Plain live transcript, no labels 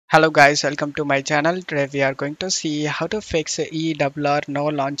Hello guys, welcome to my channel. Today we are going to see how to fix ERR no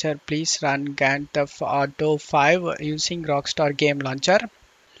launcher. Please run Grand Theft Auto 5 using Rockstar Game Launcher.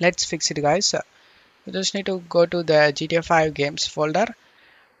 Let's fix it guys. You just need to go to the GTA 5 games folder.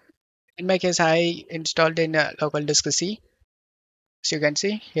 In my case I installed in local disk C. As you can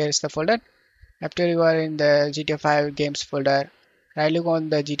see, here is the folder. After you are in the GTA 5 games folder, right click on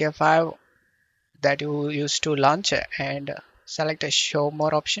the GTA 5 that you used to launch and select show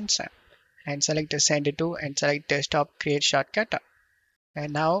more options and select send to and select desktop create shortcut.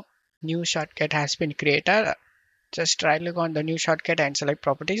 And now new shortcut has been created. Just right click on the new shortcut and select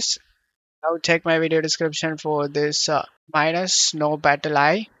properties. Now check my video description for this minus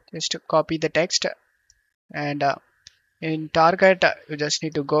nobattleye. Just to copy the text and in target you just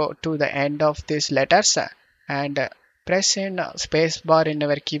need to go to the end of these letters and press in space bar in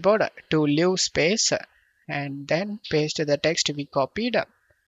our keyboard to leave space and then paste the text we copied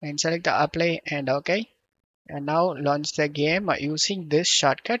and select the apply and OK. And now launch the game using this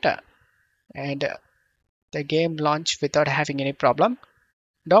shortcut and the game launch without having any problem.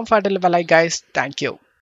 Don't forget to leave a like guys. Thank you.